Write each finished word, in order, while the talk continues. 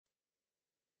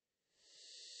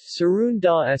Sarun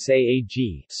da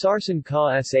saag, Sarson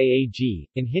ka saag,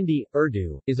 in Hindi,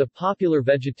 Urdu, is a popular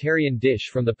vegetarian dish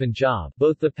from the Punjab,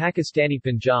 both the Pakistani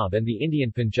Punjab and the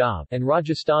Indian Punjab, and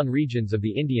Rajasthan regions of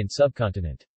the Indian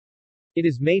subcontinent. It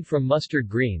is made from mustard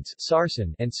greens,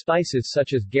 sarson, and spices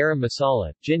such as garam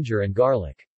masala, ginger and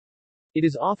garlic. It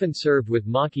is often served with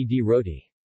makki di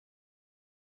roti.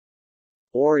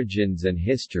 Origins and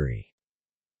history.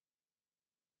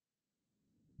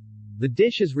 The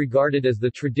dish is regarded as the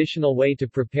traditional way to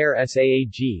prepare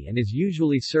saag and is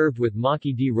usually served with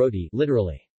makki di roti,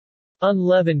 literally,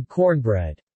 unleavened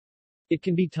cornbread. It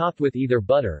can be topped with either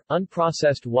butter,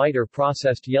 unprocessed white or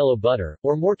processed yellow butter,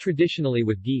 or more traditionally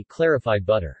with ghee, clarified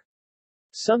butter.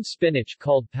 Some spinach,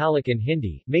 called palak in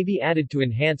Hindi, may be added to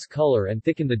enhance color and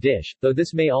thicken the dish, though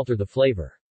this may alter the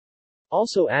flavor.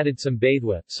 Also added some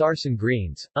baithwa, sarson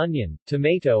greens, onion,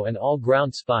 tomato and all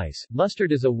ground spice.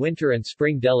 Mustard is a winter and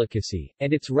spring delicacy,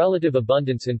 and its relative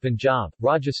abundance in Punjab,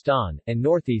 Rajasthan, and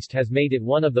Northeast has made it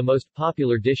one of the most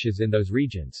popular dishes in those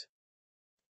regions.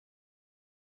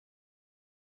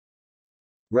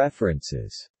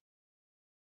 References.